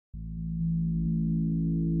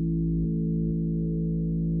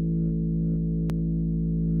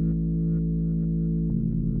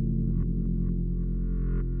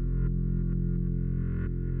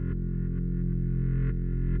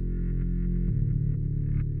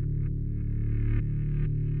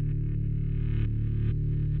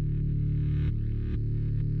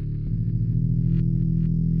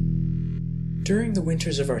During the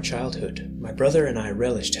winters of our childhood, my brother and I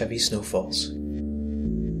relished heavy snowfalls.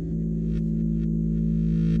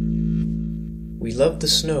 We loved the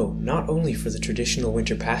snow not only for the traditional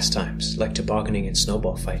winter pastimes like tobogganing and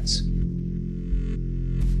snowball fights.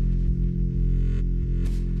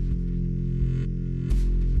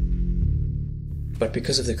 But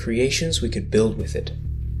because of the creations we could build with it.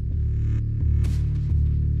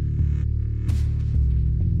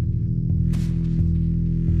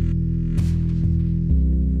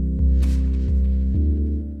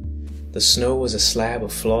 The snow was a slab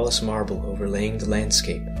of flawless marble overlaying the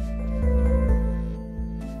landscape,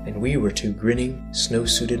 and we were two grinning,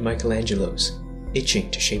 snow-suited Michelangelos,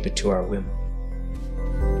 itching to shape it to our whim.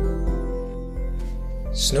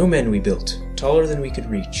 Snowmen we built, taller than we could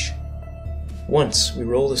reach. Once we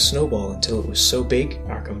rolled a snowball until it was so big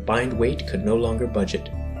our combined weight could no longer budge it.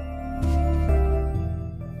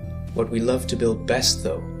 What we loved to build best,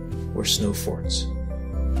 though, were snow forts.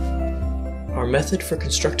 Our method for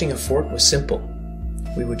constructing a fort was simple.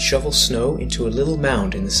 We would shovel snow into a little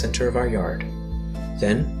mound in the center of our yard.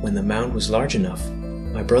 Then, when the mound was large enough,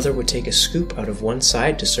 my brother would take a scoop out of one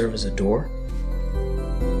side to serve as a door,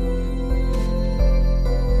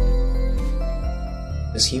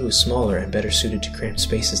 as he was smaller and better suited to cramped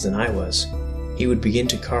spaces than I was, he would begin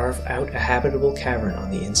to carve out a habitable cavern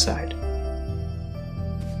on the inside.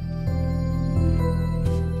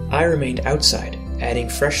 I remained outside, adding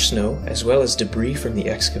fresh snow as well as debris from the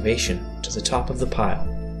excavation to the top of the pile.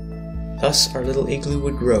 Thus our little igloo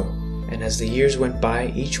would grow, and as the years went by,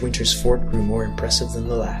 each winter's fort grew more impressive than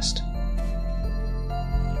the last.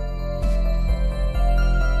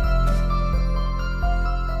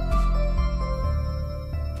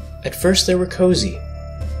 At first they were cozy.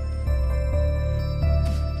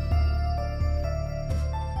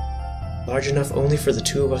 Large enough only for the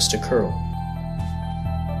two of us to curl.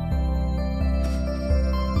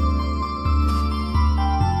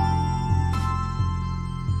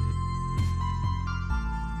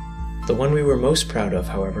 The one we were most proud of,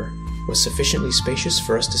 however, was sufficiently spacious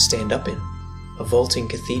for us to stand up in, a vaulting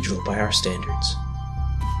cathedral by our standards.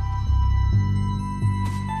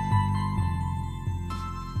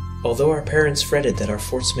 Although our parents fretted that our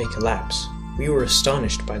forts may collapse, we were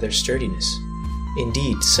astonished by their sturdiness.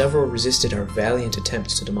 Indeed, several resisted our valiant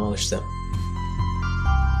attempts to demolish them.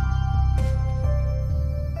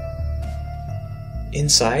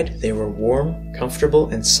 Inside, they were warm, comfortable,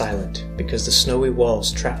 and silent because the snowy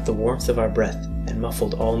walls trapped the warmth of our breath and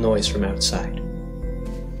muffled all noise from outside.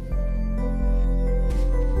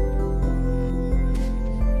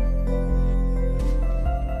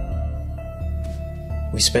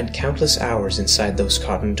 We spent countless hours inside those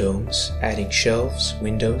cotton domes, adding shelves,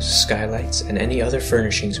 windows, skylights, and any other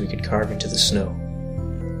furnishings we could carve into the snow.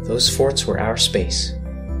 Those forts were our space.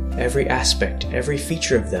 Every aspect, every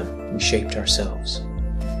feature of them, we shaped ourselves.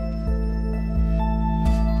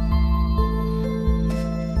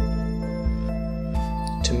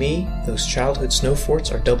 To me, those childhood snow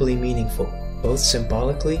forts are doubly meaningful, both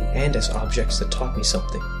symbolically and as objects that taught me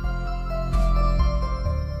something.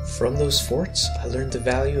 From those forts, I learned the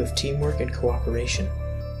value of teamwork and cooperation.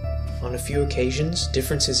 On a few occasions,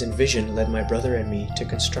 differences in vision led my brother and me to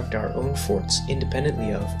construct our own forts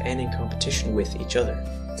independently of and in competition with each other.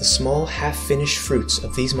 The small, half-finished fruits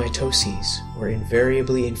of these mitoses were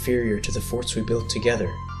invariably inferior to the forts we built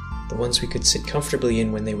together, the ones we could sit comfortably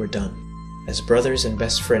in when they were done, as brothers and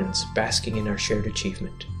best friends basking in our shared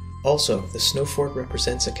achievement. Also, the snow fort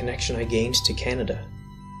represents a connection I gained to Canada.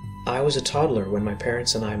 I was a toddler when my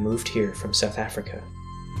parents and I moved here from South Africa.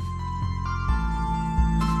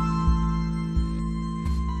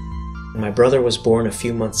 My brother was born a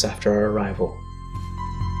few months after our arrival.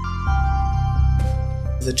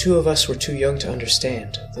 The two of us were too young to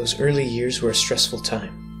understand. Those early years were a stressful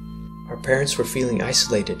time. Our parents were feeling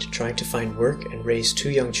isolated, trying to find work and raise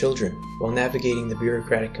two young children while navigating the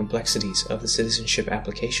bureaucratic complexities of the citizenship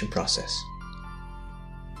application process.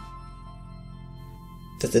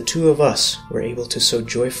 That the two of us were able to so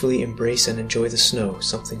joyfully embrace and enjoy the snow,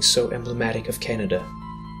 something so emblematic of Canada,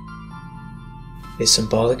 is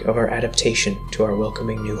symbolic of our adaptation to our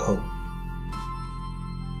welcoming new home.